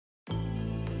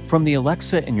From the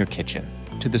Alexa in your kitchen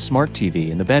to the smart TV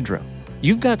in the bedroom,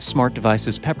 you've got smart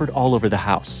devices peppered all over the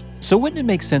house. So wouldn't it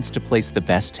make sense to place the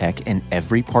best tech in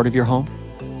every part of your home?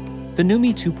 The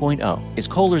Numi 2.0 is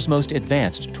Kohler's most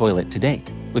advanced toilet to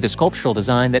date, with a sculptural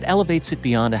design that elevates it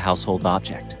beyond a household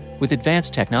object. With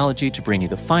advanced technology to bring you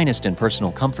the finest in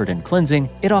personal comfort and cleansing,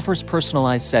 it offers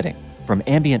personalized setting, from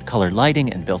ambient color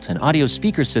lighting and built-in audio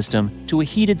speaker system to a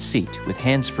heated seat with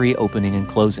hands-free opening and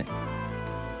closing.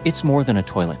 It's more than a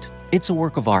toilet. It's a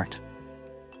work of art.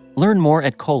 Learn more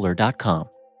at Kohler.com.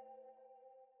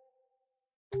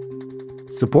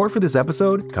 Support for this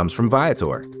episode comes from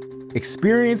Viator.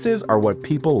 Experiences are what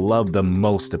people love the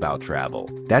most about travel.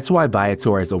 That's why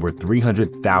Viator has over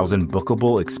 300,000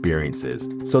 bookable experiences,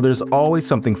 so there's always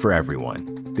something for everyone.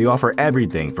 They offer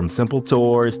everything from simple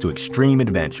tours to extreme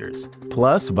adventures.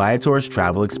 Plus, Viator's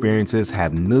travel experiences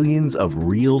have millions of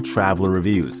real traveler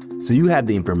reviews, so you have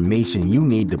the information you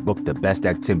need to book the best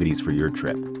activities for your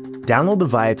trip. Download the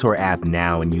Viator app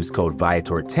now and use code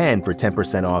Viator10 for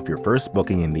 10% off your first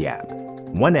booking in the app.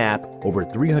 One app, over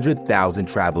 300,000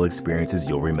 travel experiences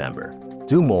you'll remember.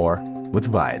 Do more with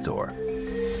Viator.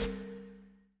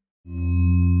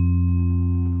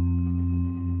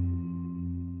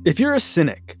 If you're a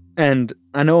cynic, and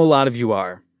I know a lot of you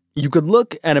are, you could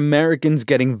look at Americans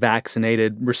getting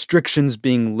vaccinated, restrictions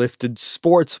being lifted,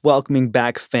 sports welcoming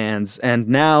back fans, and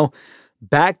now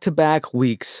back-to-back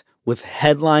weeks with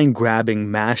headline-grabbing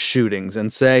mass shootings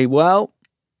and say, well,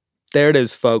 there it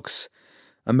is, folks.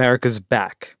 America's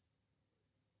back.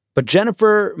 But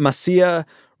Jennifer Mascia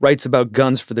writes about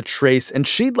Guns for the Trace, and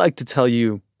she'd like to tell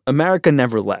you America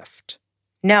never left.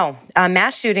 No,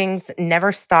 mass shootings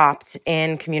never stopped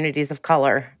in communities of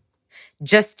color.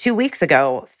 Just 2 weeks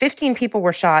ago, 15 people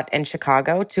were shot in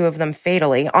Chicago, 2 of them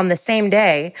fatally. On the same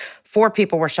day, 4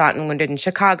 people were shot and wounded in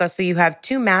Chicago. So you have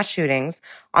 2 mass shootings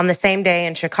on the same day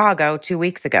in Chicago 2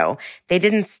 weeks ago. They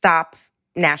didn't stop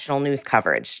national news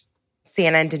coverage.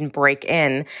 CNN didn't break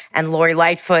in, and Lori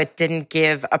Lightfoot didn't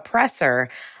give a presser.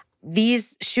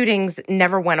 These shootings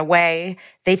never went away.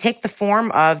 They take the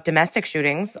form of domestic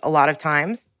shootings a lot of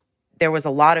times. There was a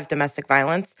lot of domestic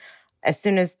violence. As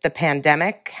soon as the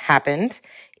pandemic happened,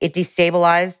 it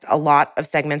destabilized a lot of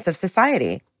segments of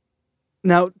society.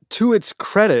 Now, to its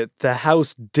credit, the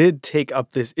House did take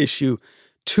up this issue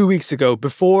 2 weeks ago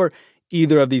before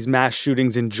either of these mass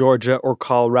shootings in Georgia or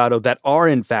Colorado that are,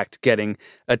 in fact, getting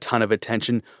a ton of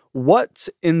attention. What's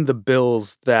in the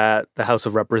bills that the House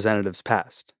of Representatives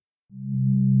passed?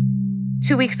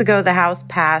 2 weeks ago, the House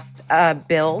passed a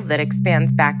bill that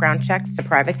expands background checks to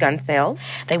private gun sales.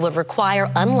 They would require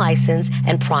unlicensed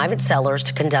and private sellers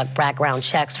to conduct background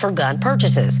checks for gun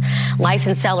purchases.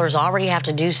 Licensed sellers already have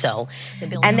to do so.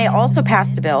 And they also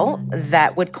passed a bill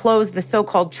that would close the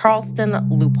so-called Charleston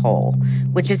loophole,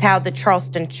 which is how the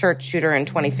Charleston church shooter in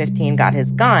 2015 got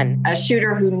his gun. A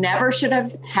shooter who never should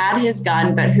have had his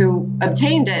gun, but who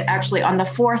obtained it actually on the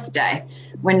 4th day,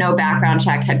 when no background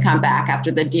check had come back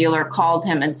after the dealer called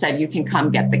him and said, you can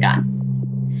come get the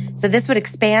gun. So this would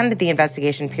expand the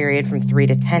investigation period from 3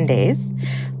 to 10 days.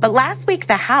 But last week,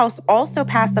 the House also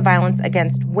passed the Violence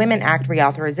Against Women Act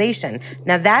reauthorization.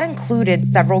 Now, that included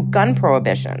several gun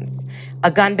prohibitions, a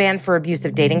gun ban for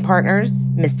abusive dating partners,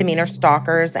 misdemeanor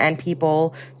stalkers, and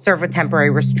people served with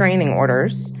temporary restraining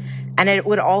orders. And it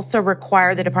would also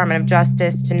require the Department of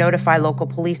Justice to notify local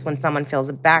police when someone fails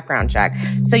a background check.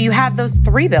 So you have those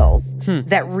 3 bills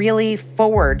that really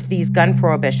forward these gun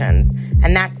prohibitions,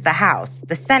 and that's the House.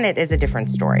 The Senate is a different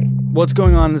story. What's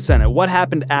going on in the Senate? What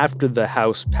happened after the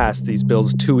House passed these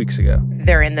bills 2 weeks ago?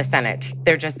 They're in the Senate.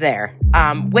 They're just there,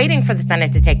 waiting for the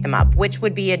Senate to take them up, which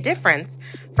would be a difference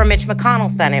from Mitch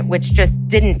McConnell's Senate, which just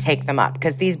didn't take them up,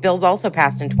 because these bills also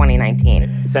passed in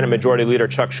 2019. Senate Majority Leader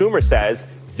Chuck Schumer says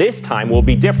this time will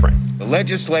be different. The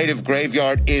legislative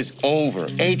graveyard is over.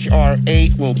 H.R.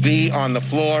 8 will be on the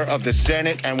floor of the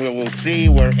Senate, and we will see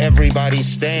where everybody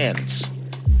stands.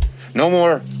 No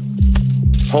more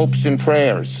hopes and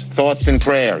prayers, thoughts and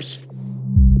prayers.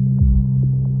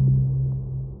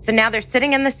 So now they're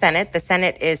sitting in the Senate. The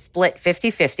Senate is split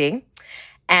 50-50,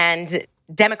 and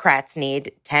Democrats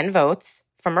need 10 votes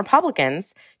from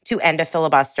Republicans to end a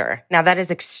filibuster. Now, that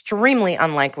is extremely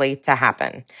unlikely to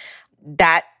happen.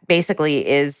 That basically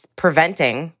is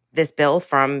preventing this bill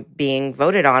from being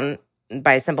voted on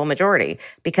by a simple majority,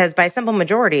 because by a simple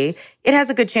majority, it has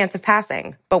a good chance of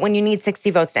passing. But when you need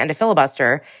 60 votes to end a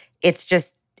filibuster, it's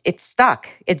stuck.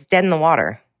 It's dead in the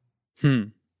water.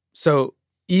 So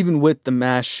even with the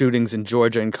mass shootings in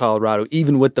Georgia and Colorado,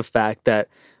 even with the fact that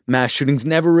mass shootings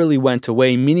never really went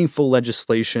away, meaningful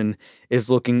legislation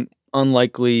is looking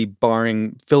unlikely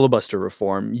barring filibuster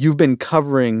reform. You've been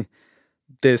covering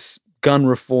this gun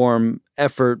reform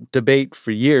effort debate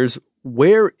for years.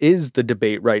 Where is the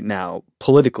debate right now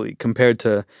politically compared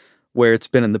to where it's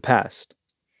been in the past?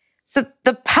 So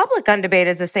the public gun debate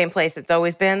is the same place it's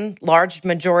always been. Large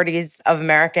majorities of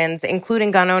Americans,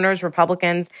 including gun owners,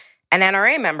 Republicans, and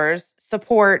NRA members,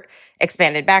 support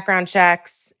expanded background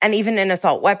checks and even an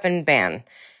assault weapon ban.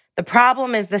 The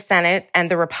problem is the Senate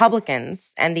and the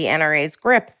Republicans and the NRA's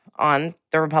grip on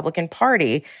the Republican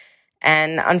Party.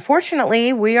 And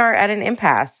unfortunately, we are at an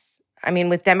impasse. I mean,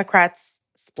 with Democrats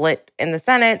split in the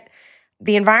Senate,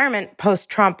 the environment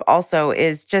post-Trump also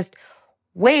is just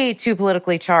way too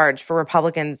politically charged for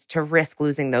Republicans to risk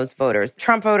losing those voters.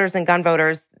 Trump voters and gun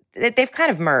voters, they've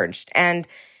kind of merged. And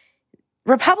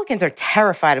Republicans are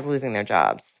terrified of losing their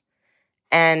jobs.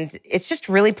 And it's just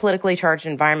really politically charged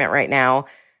environment right now.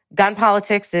 Gun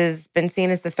politics has been seen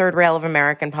as the third rail of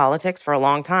American politics for a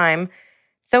long time.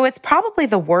 So it's probably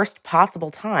the worst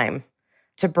possible time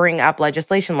to bring up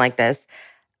legislation like this.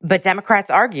 But Democrats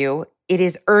argue it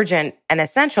is urgent and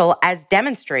essential, as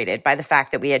demonstrated by the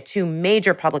fact that we had 2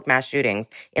 major public mass shootings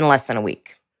in less than a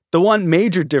week. The one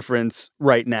major difference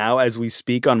right now, as we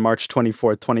speak on March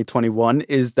 24th, 2021,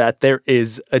 is that there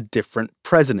is a different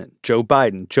president, Joe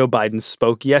Biden. Joe Biden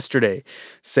spoke yesterday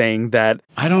saying that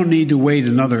I don't need to wait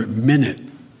another minute,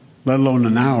 let alone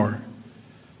an hour,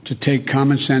 to take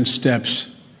common sense steps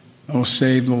that will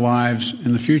save the lives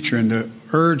in the future, and to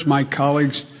urge my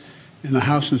colleagues in the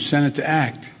House and Senate to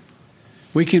act.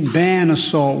 We can ban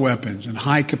assault weapons and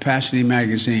high-capacity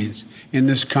magazines in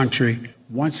this country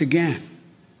once again.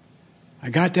 I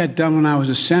got that done when I was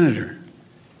a senator.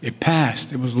 It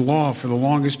passed. It was law for the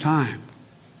longest time.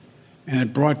 And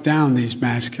it brought down these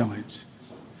mass killings.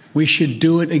 We should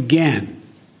do it again.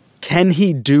 Can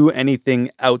he do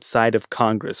anything outside of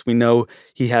Congress? We know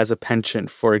he has a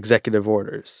penchant for executive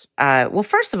orders. Well,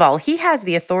 first of all, he has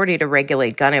the authority to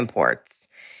regulate gun imports.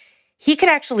 He could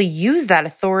actually use that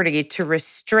authority to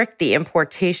restrict the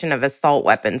importation of assault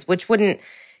weapons, which wouldn't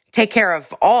take care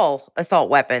of all assault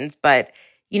weapons. But,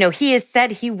 he has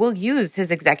said he will use his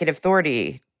executive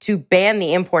authority to ban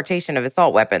the importation of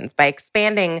assault weapons by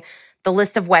expanding the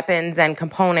list of weapons and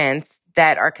components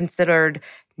that are considered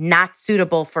not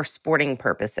suitable for sporting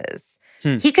purposes.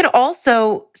 He could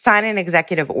also sign an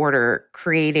executive order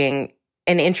creating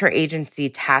an interagency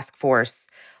task force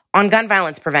on gun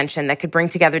violence prevention that could bring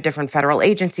together different federal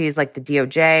agencies like the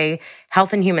DOJ,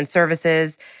 Health and Human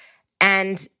Services,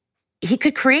 and he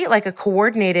could create like a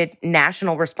coordinated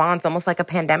national response, almost like a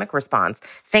pandemic response.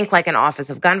 Think like an Office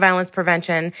of Gun Violence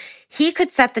Prevention. He could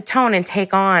set the tone and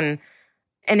take on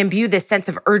and imbue this sense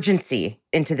of urgency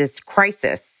into this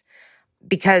crisis,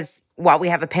 because while we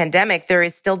have a pandemic, there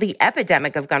is still the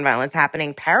epidemic of gun violence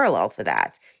happening parallel to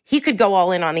that. He could go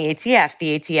all in on the ATF.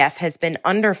 The ATF has been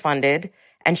underfunded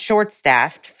and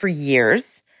short-staffed for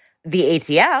years. The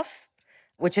ATF,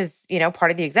 which is, part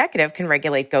of the executive, can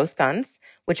regulate ghost guns,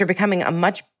 which are becoming a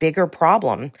much bigger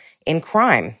problem in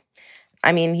crime.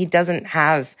 I mean, he doesn't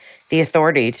have the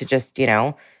authority to just,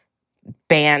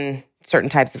 ban certain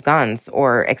types of guns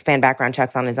or expand background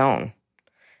checks on his own.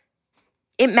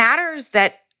 It matters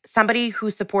that somebody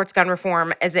who supports gun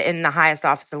reform is in the highest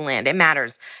office of the land. It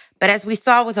matters. But as we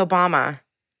saw with Obama,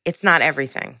 it's not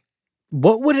everything.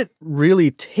 What would it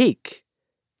really take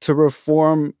to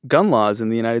reform gun laws in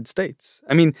the United States?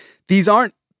 I mean, these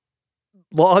aren't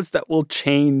laws that will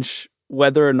change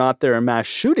whether or not there are mass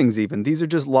shootings even. These are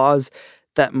just laws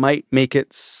that might make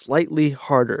it slightly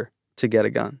harder to get a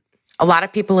gun. A lot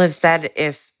of people have said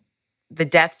if the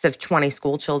deaths of 20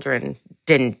 school children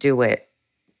didn't do it,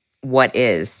 what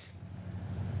is?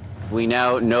 We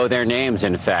now know their names,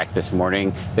 in fact, this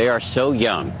morning. They are so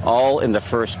young, all in the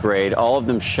first grade, all of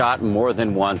them shot more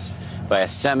than once by a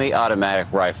semi-automatic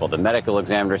rifle. The medical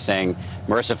examiner saying,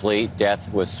 mercifully,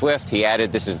 death was swift. He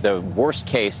added this is the worst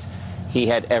case he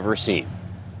had ever seen.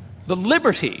 The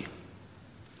liberty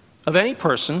of any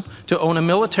person to own a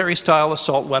military-style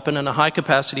assault weapon and a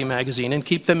high-capacity magazine and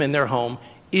keep them in their home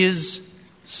is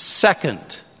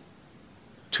second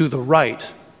to the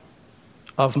right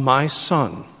of my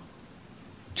son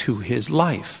to his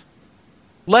life.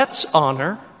 Let's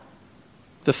honor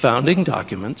the founding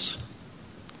documents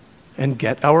and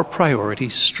get our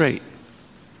priorities straight.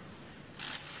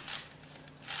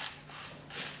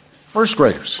 First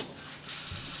graders.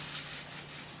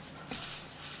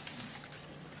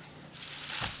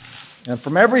 And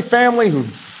from every family who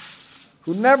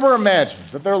never imagined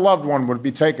that their loved one would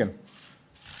be taken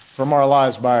from our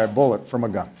lives by a bullet from a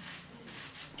gun.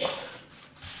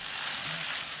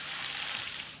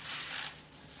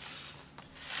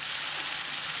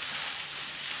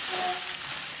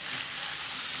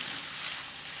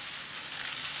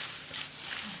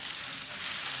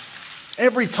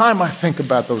 Every time I think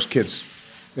about those kids,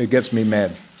 it gets me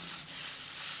mad.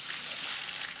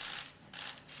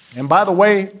 And by the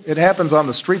way, it happens on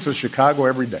the streets of Chicago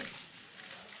every day.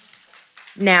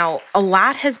 Now, a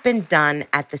lot has been done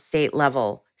at the state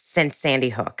level since Sandy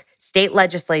Hook. State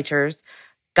legislatures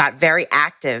got very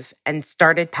active and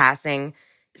started passing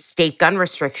state gun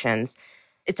restrictions.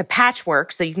 It's a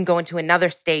patchwork, so you can go into another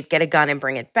state, get a gun, and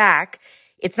bring it back.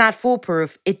 It's not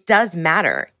foolproof. It does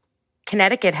matter.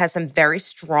 Connecticut has some very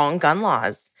strong gun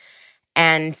laws,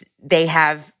 and they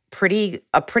have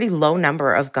a pretty low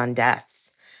number of gun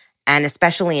deaths, and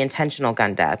especially intentional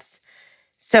gun deaths.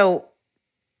 So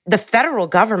the federal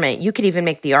government, you could even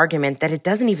make the argument that it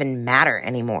doesn't even matter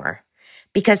anymore,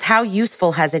 because how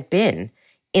useful has it been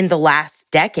in the last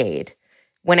decade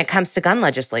when it comes to gun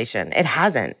legislation? It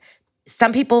hasn't.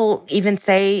 Some people even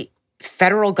say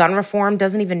federal gun reform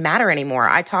doesn't even matter anymore.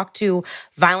 I talk to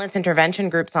violence intervention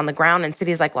groups on the ground in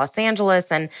cities like Los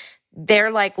Angeles, and they're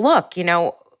like, look,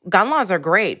 gun laws are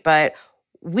great, but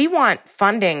we want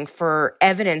funding for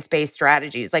evidence-based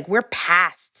strategies. Like, we're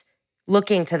past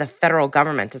looking to the federal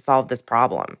government to solve this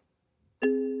problem.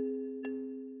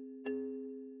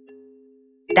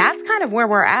 That's kind of where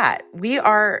we're at. We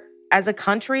are, as a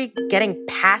country, getting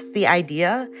past the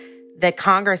idea that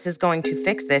Congress is going to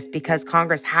fix this because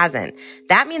Congress hasn't.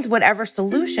 That means whatever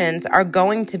solutions are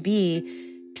going to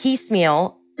be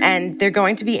piecemeal, and they're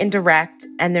going to be indirect,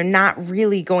 and they're not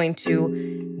really going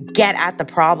to get at the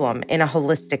problem in a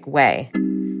holistic way.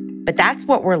 But that's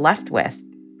what we're left with.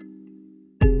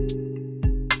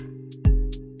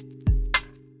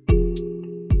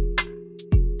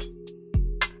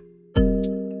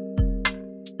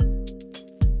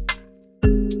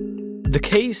 The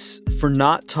case for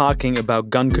not talking about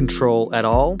gun control at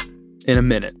all in a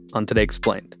minute on Today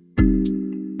Explained.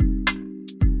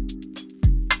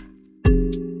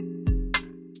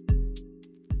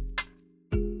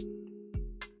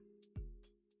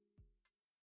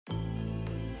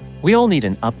 We all need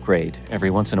an upgrade every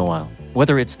once in a while,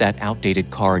 whether it's that outdated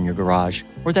car in your garage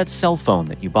or that cell phone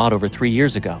that you bought over 3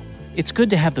 years ago. It's good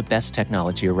to have the best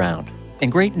technology around.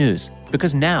 And great news,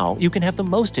 because now you can have the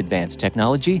most advanced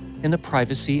technology in the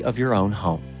privacy of your own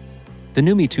home. The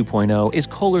NUMI 2.0 is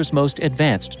Kohler's most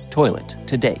advanced toilet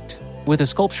to date, with a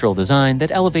sculptural design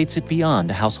that elevates it beyond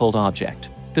a household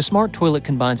object. The smart toilet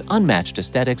combines unmatched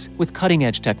aesthetics with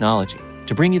cutting-edge technology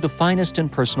to bring you the finest in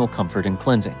personal comfort and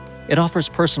cleansing. It offers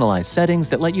personalized settings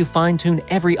that let you fine-tune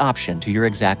every option to your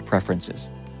exact preferences.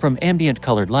 From ambient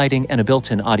colored lighting and a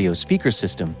built-in audio speaker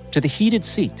system to the heated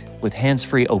seat with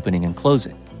hands-free opening and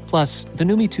closing. Plus, the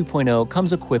NUMI 2.0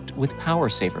 comes equipped with Power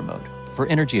Saver mode for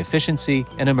energy efficiency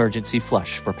and emergency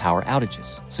flush for power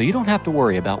outages, so you don't have to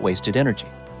worry about wasted energy.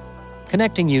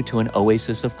 Connecting you to an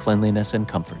oasis of cleanliness and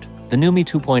comfort, the NUMI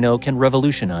 2.0 can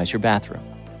revolutionize your bathroom,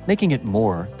 making it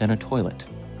more than a toilet.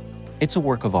 It's a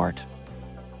work of art.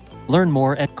 Learn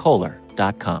more at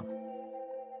Kohler.com.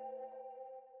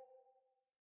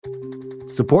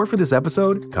 Support for this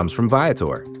episode comes from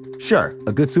Viator. Sure,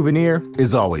 a good souvenir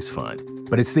is always fun,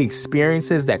 but it's the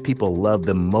experiences that people love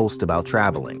the most about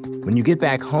traveling. When you get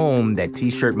back home, that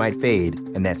t-shirt might fade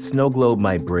and that snow globe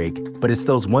might break, but it's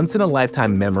those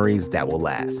once-in-a-lifetime memories that will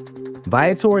last.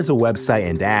 Viator is a website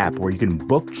and app where you can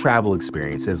book travel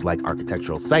experiences like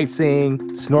architectural sightseeing,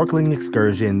 snorkeling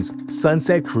excursions,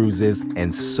 sunset cruises,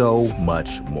 and so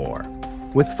much more.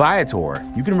 With Viator,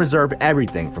 you can reserve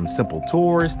everything from simple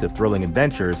tours to thrilling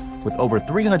adventures with over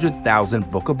 300,000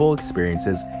 bookable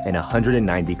experiences in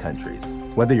 190 countries.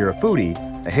 Whether you're a foodie,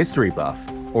 a history buff,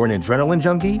 or an adrenaline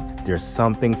junkie, there's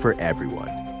something for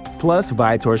everyone. Plus,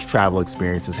 Viator's travel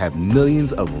experiences have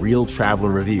millions of real traveler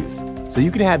reviews, so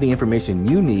you can have the information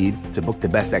you need to book the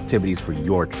best activities for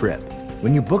your trip.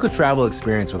 When you book a travel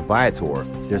experience with Viator,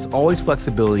 there's always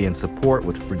flexibility and support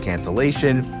with free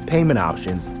cancellation, payment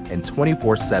options, and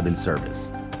 24/7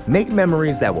 service. Make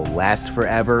memories that will last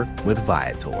forever with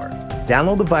Viator.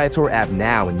 Download the Viator app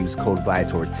now and use code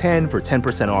Viator10 for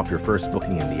 10% off your first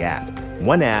booking in the app.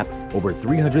 One app, over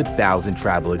 300,000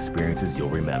 travel experiences you'll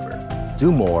remember.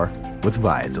 Do more with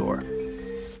Viator.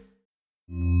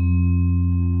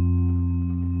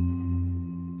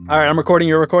 All right, I'm recording.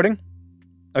 You're recording?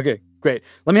 Okay, great.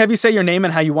 Let me have you say your name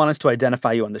and how you want us to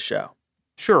identify you on the show.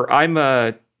 Sure. I'm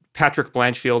Patrick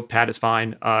Blanchfield. Pat is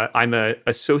fine. I'm an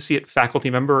associate faculty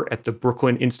member at the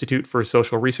Brooklyn Institute for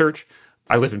Social Research.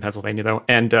 I live in Pennsylvania, though.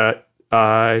 And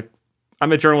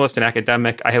I'm a journalist and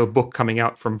academic. I have a book coming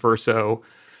out from Verso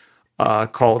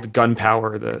called Gun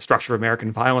Power, The Structure of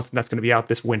American Violence. And that's going to be out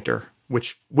this winter.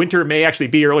 which winter may actually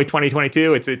be early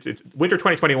 2022. It's winter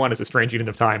 2021 is a strange unit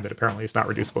of time that apparently is not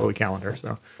reducible to the calendar.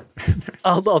 So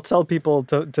I'll tell people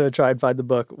to try and find the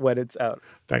book when it's out.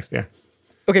 Thanks. Yeah.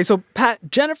 Okay, so Pat,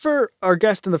 Jennifer, our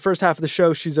guest in the first half of the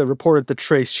show, she's a reporter at The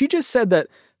Trace. She just said that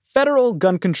federal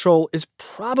gun control is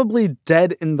probably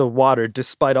dead in the water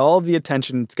despite all of the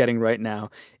attention it's getting right now.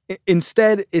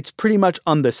 Instead, it's pretty much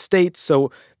on the states,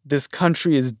 so this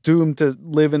country is doomed to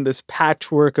live in this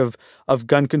patchwork of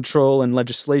gun control and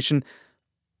legislation.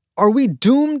 Are we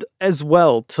doomed as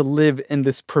well to live in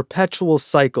this perpetual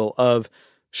cycle of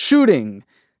shooting,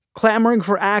 clamoring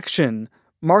for action,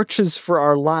 marches for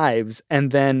our lives,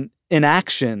 and then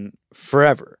inaction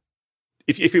forever?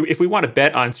 If we want to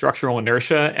bet on structural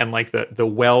inertia and like the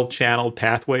well-channeled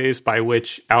pathways by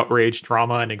which outrage,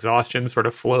 trauma, and exhaustion sort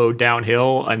of flow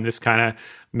downhill on this kind of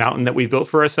mountain that we built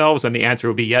for ourselves, then the answer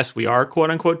would be yes, we are quote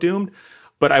unquote doomed.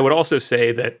 But I would also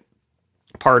say that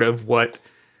part of what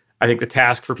I think the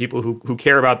task for people who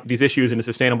care about these issues in a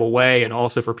sustainable way, and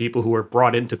also for people who are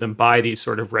brought into them by these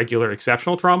sort of regular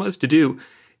exceptional traumas to do,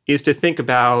 is to think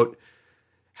about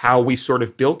how we sort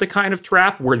of built a kind of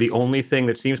trap where the only thing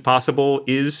that seems possible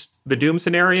is the doom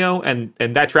scenario. And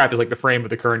that trap is like the frame of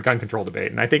the current gun control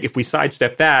debate. And I think if we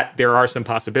sidestep that, there are some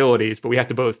possibilities, but we have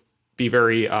to both be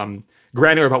very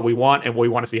granular about what we want and what we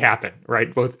want to see happen,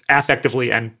 right? Both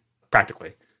affectively and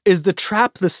practically. Is the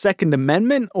trap the Second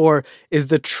Amendment, or is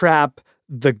the trap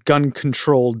the gun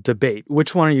control debate?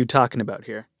 Which one are you talking about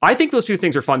here? I think those two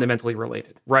things are fundamentally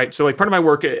related, right? So like part of my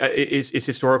work is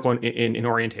historical in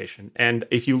orientation. And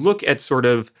if you look at sort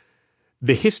of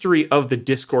the history of the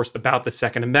discourse about the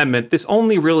Second Amendment, this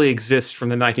only really exists from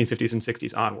the 1950s and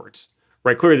 60s onwards,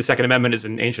 right? Clearly, the Second Amendment is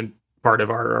an ancient part of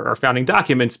our founding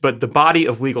documents, but the body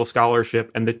of legal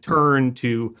scholarship and the turn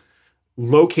to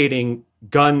locating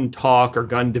gun talk or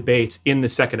gun debates in the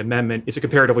Second Amendment is a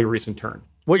comparatively recent turn.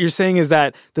 What you're saying is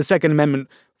that the Second Amendment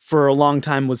for a long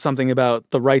time was something about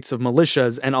the rights of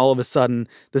militias, and all of a sudden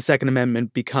the Second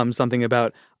Amendment becomes something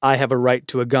about I have a right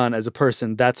to a gun as a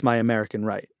person. That's my American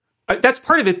right. That's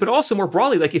part of it, but also more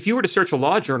broadly, like if you were to search a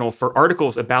law journal for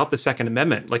articles about the Second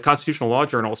Amendment, like constitutional law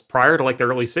journals prior to like the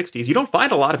early 60s, you don't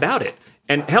find a lot about it.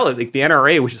 And hell, like the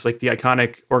NRA, which is like the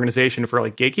iconic organization for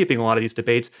like gatekeeping a lot of these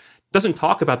debates, doesn't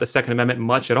talk about the Second Amendment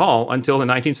much at all until the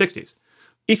 1960s.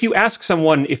 If you ask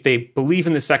someone if they believe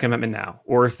in the Second Amendment now,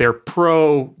 or if they're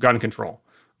pro-gun control,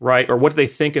 right, or what do they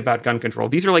think about gun control,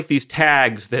 these are like these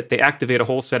tags that they activate a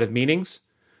whole set of meanings,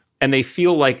 and they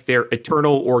feel like they're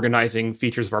eternal organizing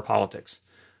features of our politics.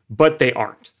 But they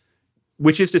aren't.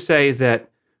 Which is to say that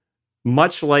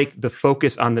much like the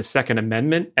focus on the Second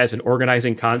Amendment as an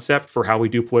organizing concept for how we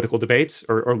do political debates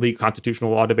or legal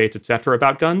constitutional law debates, et cetera,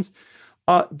 about guns,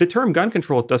 the term gun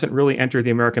control doesn't really enter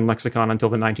the American lexicon until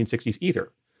the 1960s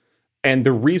either. And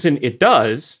the reason it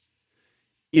does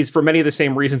is for many of the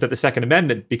same reasons that the Second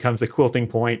Amendment becomes a quilting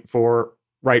point for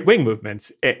right-wing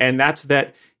movements. And that's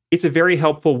that it's a very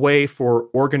helpful way for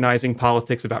organizing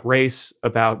politics about race,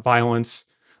 about violence,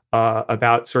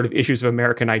 about sort of issues of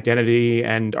American identity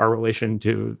and our relation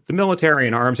to the military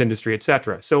and arms industry, et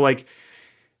cetera. So like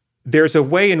there's a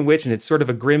way in which, and it's sort of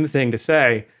a grim thing to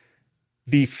say,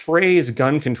 the phrase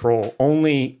gun control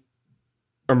only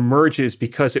emerges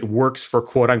because it works for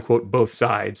quote unquote both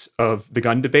sides of the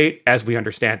gun debate as we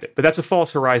understand it. But that's a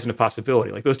false horizon of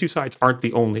possibility. Like those two sides aren't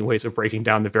the only ways of breaking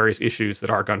down the various issues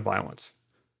that are gun violence.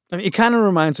 I mean, it kind of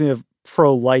reminds me of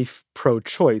pro-life,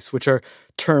 pro-choice, which are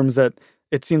terms that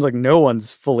it seems like no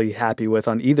one's fully happy with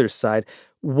on either side.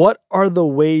 What are the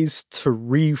ways to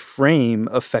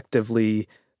reframe effectively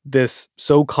this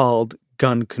so-called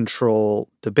gun control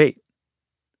debate?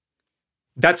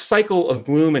 That cycle of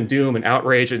gloom and doom and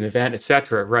outrage and event, et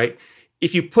cetera, right?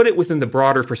 If you put it within the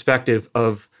broader perspective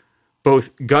of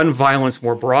both gun violence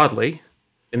more broadly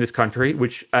in this country,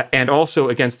 which and also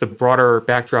against the broader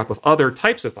backdrop of other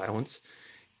types of violence,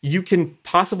 you can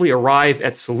possibly arrive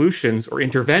at solutions or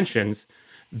interventions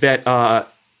that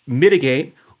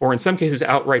mitigate or in some cases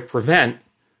outright prevent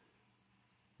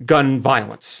gun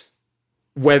violence.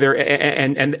 Whether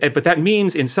but that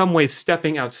means in some ways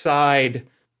stepping outside.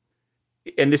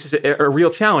 And this is a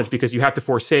real challenge because you have to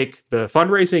forsake the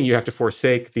fundraising, you have to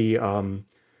forsake the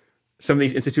some of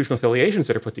these institutional affiliations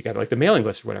that are put together, like the mailing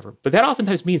list or whatever. But that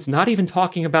oftentimes means not even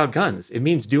talking about guns. It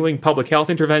means doing public health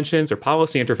interventions or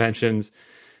policy interventions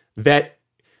that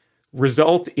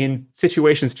result in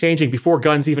situations changing before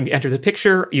guns even enter the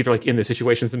picture, either like in the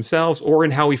situations themselves or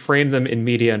in how we frame them in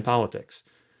media and politics.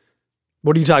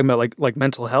 What are you talking about, like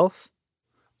mental health?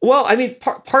 Well, I mean,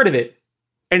 part of it.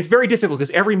 And it's very difficult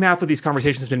because every map of these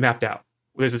conversations has been mapped out,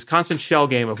 There's this constant shell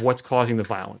game of what's causing the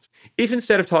violence. If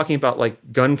instead of talking about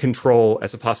like gun control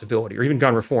as a possibility or even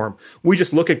gun reform, we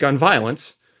just look at gun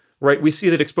violence, right? We see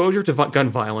that exposure to gun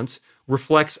violence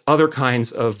reflects other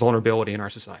kinds of vulnerability in our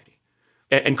society.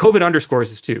 And COVID underscores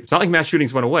this too. It's not like mass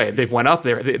shootings went away. They've went up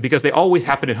there because they always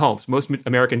happen in homes. Most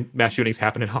American mass shootings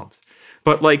happen in homes.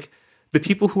 But like the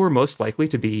people who are most likely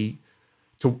to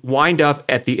wind up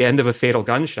at the end of a fatal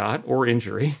gunshot or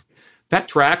injury, that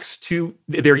tracks to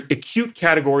their acute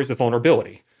categories of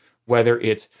vulnerability, whether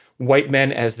it's white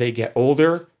men as they get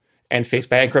older and face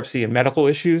bankruptcy and medical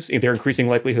issues, their increasing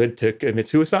likelihood to commit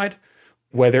suicide,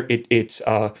 whether it's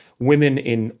women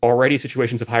in already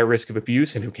situations of high risk of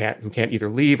abuse and who can't either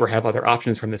leave or have other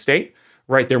options from the state,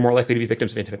 right? They're more likely to be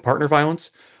victims of intimate partner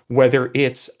violence, whether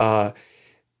it's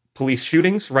police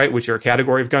shootings, right, which are a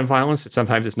category of gun violence that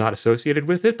sometimes is not associated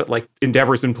with it, but like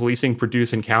endeavors in policing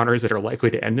produce encounters that are likely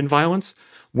to end in violence,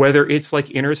 whether it's like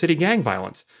inner city gang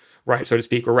violence, right, so to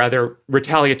speak, or rather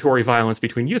retaliatory violence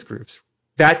between youth groups.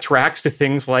 That tracks to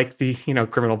things like the,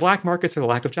 criminal black markets or the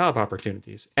lack of job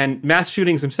opportunities. And mass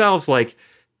shootings themselves, like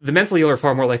the mentally ill are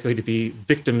far more likely to be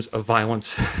victims of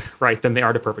violence, right, than they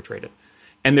are to perpetrate it.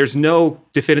 And there's no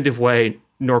definitive way,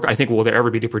 nor I think will there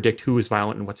ever be, to predict who is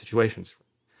violent in what situations.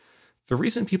 The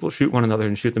reason people shoot one another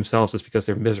and shoot themselves is because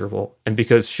they're miserable, and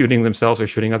because shooting themselves or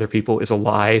shooting other people is a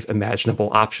live, imaginable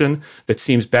option that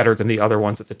seems better than the other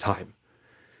ones at the time.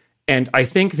 And I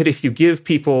think that if you give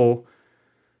people,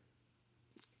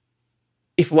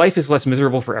 if life is less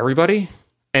miserable for everybody,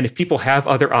 and if people have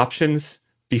other options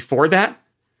before that,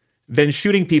 then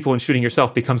shooting people and shooting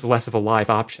yourself becomes less of a live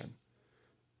option.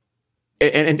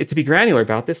 And to be granular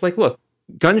about this, like, look,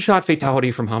 gunshot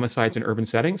fatality from homicides in urban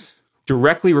settings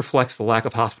directly reflects the lack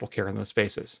of hospital care in those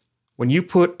spaces. When you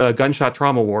put a gunshot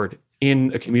trauma ward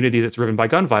in a community that's driven by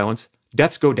gun violence,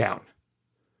 deaths go down.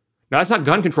 Now, that's not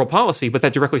gun control policy, but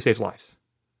that directly saves lives.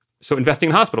 So investing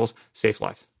in hospitals saves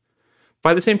lives.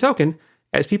 By the same token,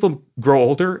 as people grow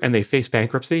older and they face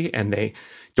bankruptcy and they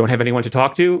don't have anyone to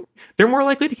talk to, they're more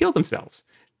likely to kill themselves.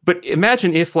 But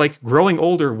imagine if like growing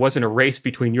older wasn't a race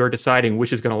between your deciding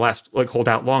which is going to last, like hold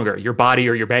out longer, your body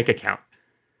or your bank account.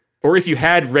 Or if you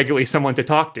had regularly someone to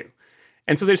talk to.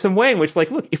 And so there's some way in which,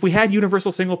 like, look, if we had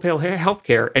universal single-payer health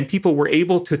care and people were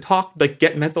able to talk, like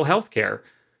get mental health care,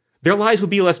 their lives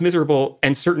would be less miserable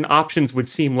and certain options would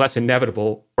seem less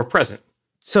inevitable or present.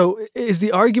 So is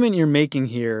the argument you're making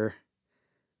here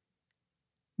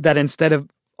that instead of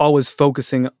always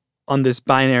focusing on this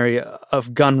binary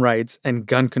of gun rights and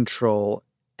gun control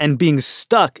and being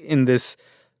stuck in this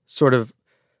sort of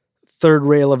third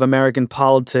rail of American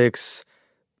politics,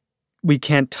 we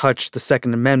can't touch the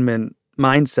Second Amendment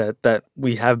mindset that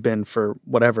we have been for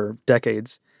whatever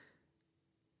decades,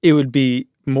 it would be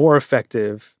more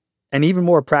effective and even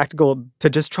more practical to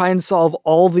just try and solve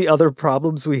all the other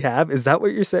problems we have? Is that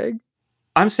what you're saying?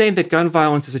 I'm saying that gun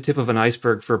violence is a tip of an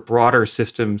iceberg for broader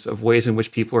systems of ways in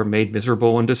which people are made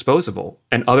miserable and disposable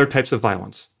and other types of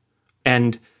violence.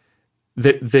 And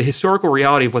the historical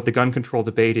reality of what the gun control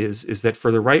debate is that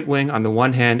for the right wing, on the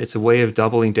one hand, it's a way of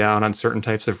doubling down on certain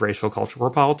types of racial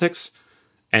cultural politics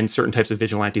and certain types of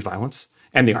vigilante violence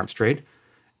and the arms trade.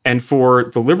 And for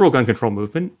the liberal gun control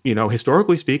movement,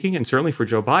 historically speaking, and certainly for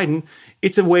Joe Biden,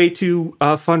 it's a way to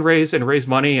fundraise and raise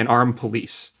money and arm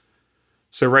police.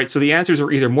 So the answers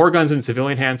are either more guns in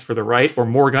civilian hands for the right or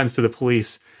more guns to the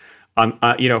police,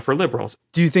 for liberals.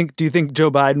 Do you think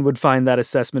Joe Biden would find that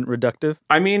assessment reductive?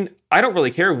 I mean, I don't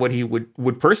really care what he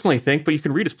would personally think, but you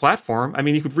can read his platform. I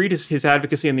mean, you could read his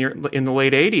advocacy in the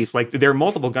late 80s. Like, there are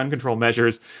multiple gun control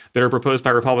measures that are proposed by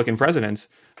Republican presidents,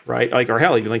 right? Like, or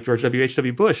hell, even like George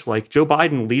W.H.W. Bush. Like, Joe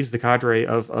Biden leads the cadre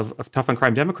of tough on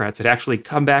crime Democrats that actually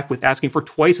come back with asking for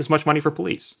twice as much money for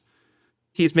police.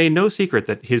 He's made no secret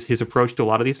that his approach to a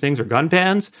lot of these things are gun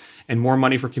bans and more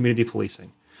money for community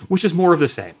policing, which is more of the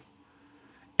same.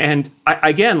 And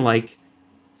I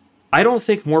don't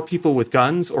think more people with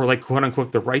guns, or like quote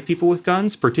unquote the right people with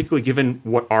guns, particularly given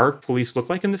what our police look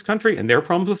like in this country and their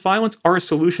problems with violence, are a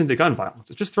solution to gun violence.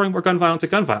 It's just throwing more gun violence at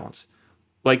gun violence.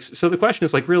 Like, so the question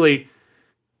is, like, really,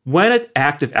 when an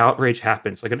act of outrage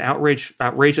happens, like an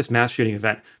outrageous mass shooting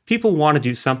event, people want to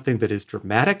do something that is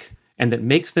dramatic and that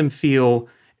makes them feel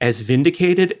as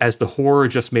vindicated as the horror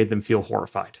just made them feel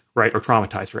horrified, right? Or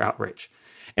traumatized or outraged.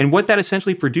 And what that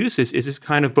essentially produces is this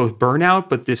kind of both burnout,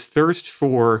 but this thirst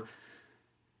for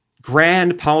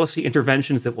grand policy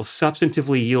interventions that will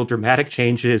substantively yield dramatic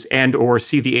changes and or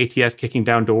see the ATF kicking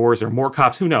down doors or more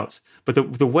cops, who knows?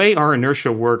 But the way our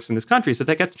inertia works in this country is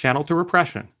that gets channeled to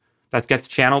repression. That gets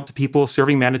channeled to people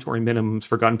serving mandatory minimums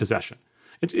for gun possession.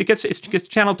 It gets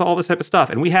channeled to all this type of stuff.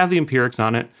 And we have the empirics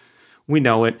on it. We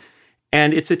know it.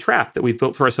 And it's a trap that we've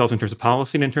built for ourselves in terms of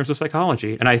policy and in terms of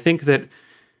psychology. And I think that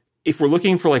if we're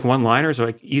looking for like one-liners or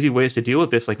like easy ways to deal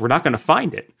with this, like we're not going to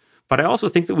find it. But I also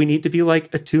think that we need to be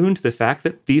like attuned to the fact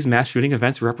that these mass shooting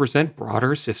events represent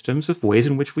broader systems of ways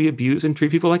in which we abuse and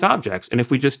treat people like objects. And if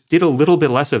we just did a little bit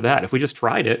less of that, if we just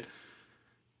tried it,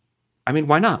 I mean,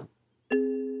 why not?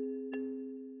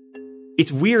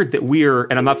 It's weird that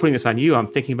and I'm not putting this on you, I'm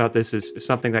thinking about this as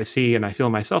something I see and I feel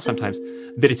myself sometimes,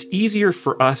 that it's easier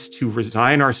for us to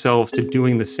resign ourselves to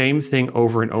doing the same thing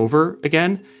over and over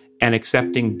again and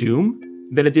accepting doom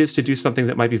than it is to do something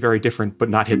that might be very different but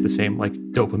not hit the same like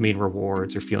dopamine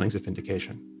rewards or feelings of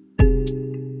vindication.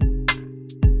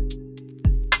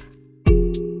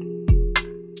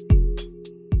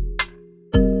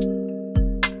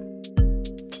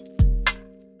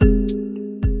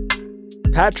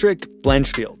 Patrick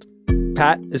Blanchfield.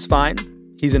 Pat is fine.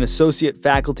 He's an associate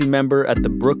faculty member at the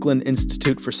Brooklyn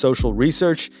Institute for Social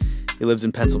Research. He lives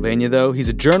in Pennsylvania, though. He's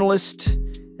a journalist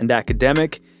and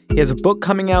academic. He has a book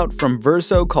coming out from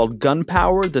Verso called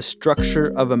Gunpower, The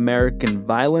Structure of American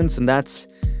Violence, and that's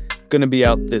going to be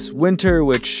out this winter,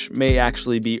 which may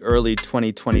actually be early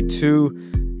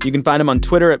 2022. You can find him on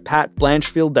Twitter at Pat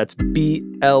Blanchfield. That's BLANCH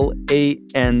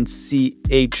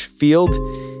Field.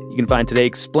 You can find Today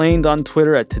Explained on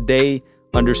Twitter at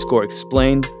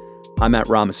Today_Explained. I'm at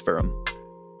Ramaswaram.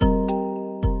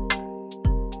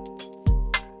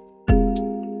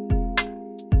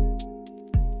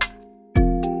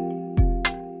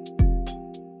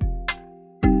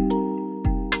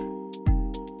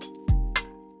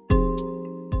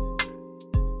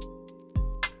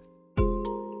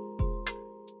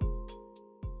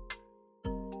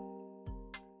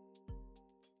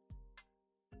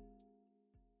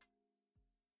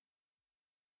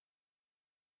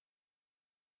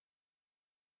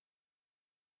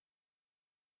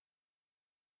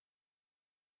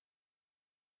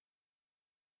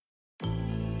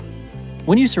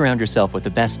 When you surround yourself with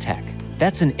the best tech,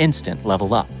 that's an instant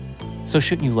level up. So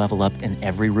shouldn't you level up in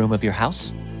every room of your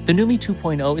house? The Numi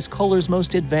 2.0 is Kohler's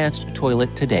most advanced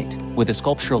toilet to date, with a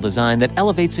sculptural design that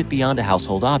elevates it beyond a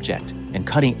household object and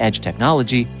cutting-edge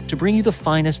technology to bring you the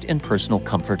finest in personal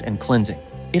comfort and cleansing.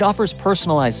 It offers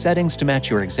personalized settings to match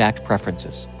your exact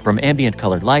preferences, from ambient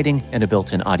colored lighting and a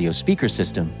built-in audio speaker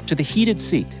system to the heated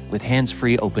seat with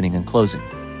hands-free opening and closing.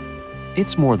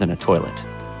 It's more than a toilet.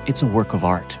 It's a work of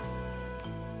art.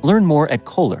 Learn more at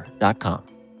Kohler.com.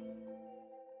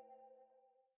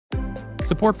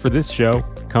 Support for this show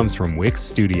comes from Wix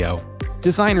Studio.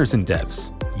 Designers and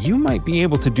devs, you might be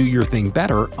able to do your thing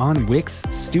better on Wix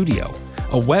Studio,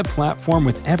 a web platform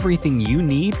with everything you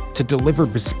need to deliver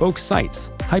bespoke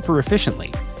sites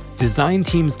hyper-efficiently. Design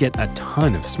teams get a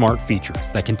ton of smart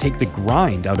features that can take the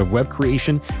grind out of web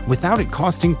creation without it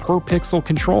costing per pixel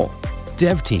control.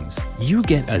 Dev teams, you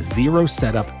get a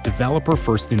zero-setup,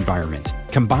 developer-first environment,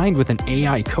 combined with an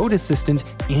AI code assistant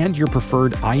and your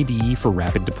preferred IDE for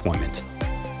rapid deployment.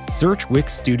 Search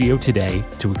Wix Studio today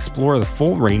to explore the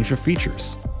full range of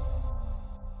features.